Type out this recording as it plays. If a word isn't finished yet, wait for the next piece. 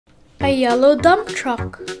A yellow dump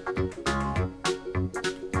truck.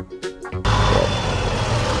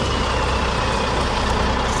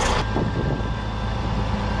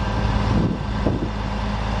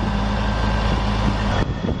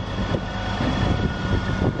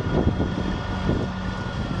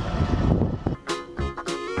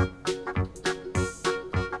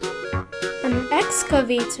 An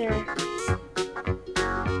excavator.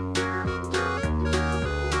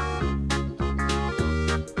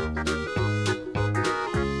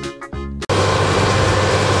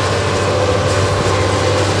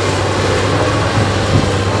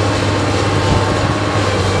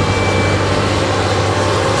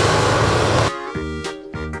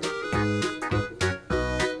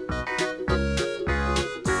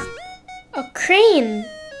 A crane.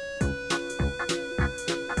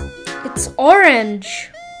 It's orange.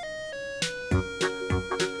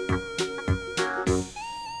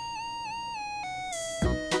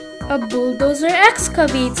 A bulldozer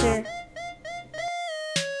excavator.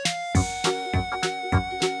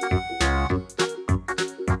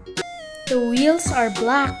 The wheels are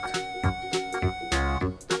black.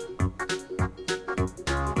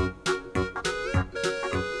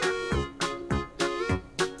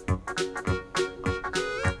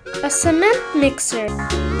 A cement mixer.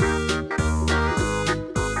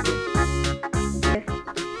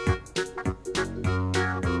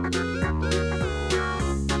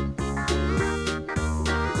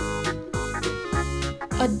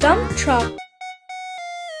 A dump truck.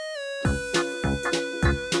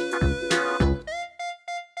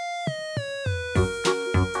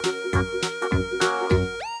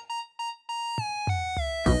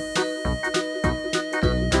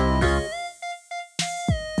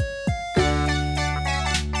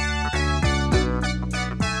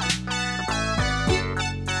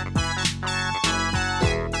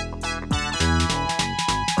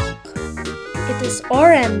 It is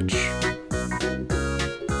orange.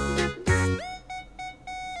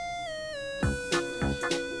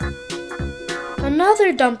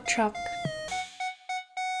 Another dump truck.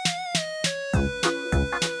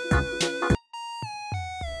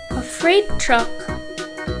 A freight truck.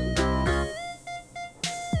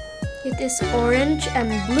 It is orange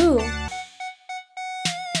and blue.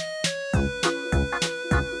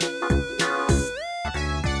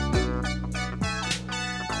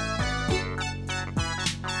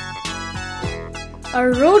 A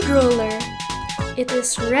road roller. It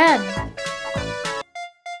is red.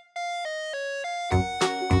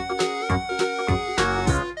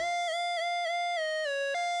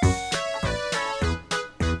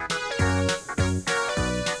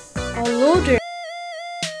 A loader.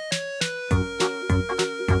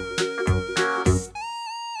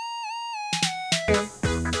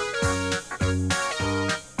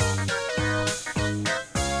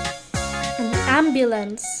 An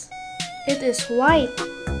ambulance. It is white.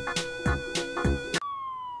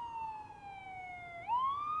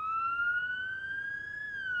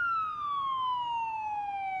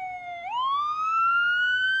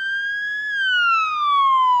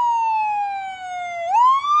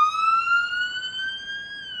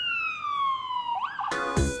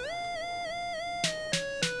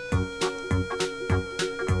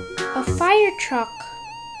 A fire truck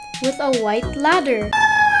with a white ladder.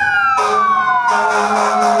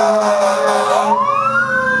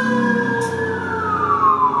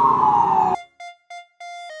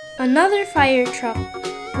 Another fire truck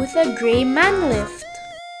with a gray man lift.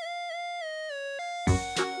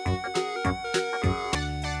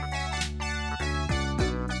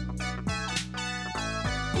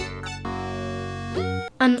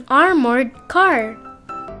 An armored car.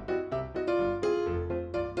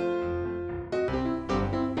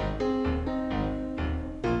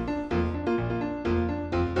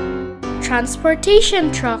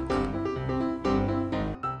 Transportation truck.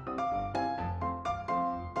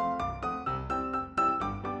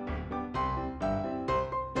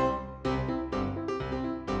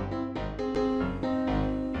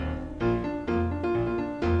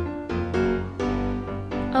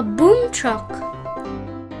 A boom truck.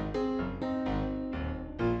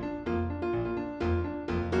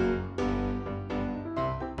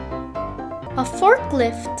 A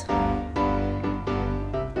forklift.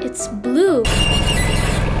 It's blue.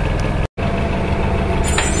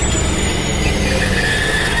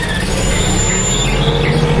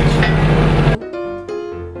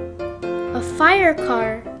 A fire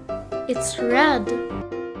car. It's red.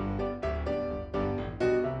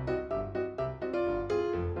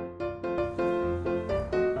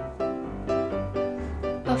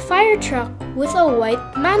 A fire truck with a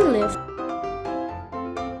white man lift.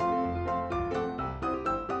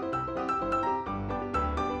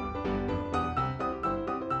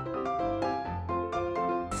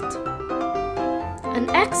 lift. An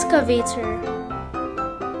excavator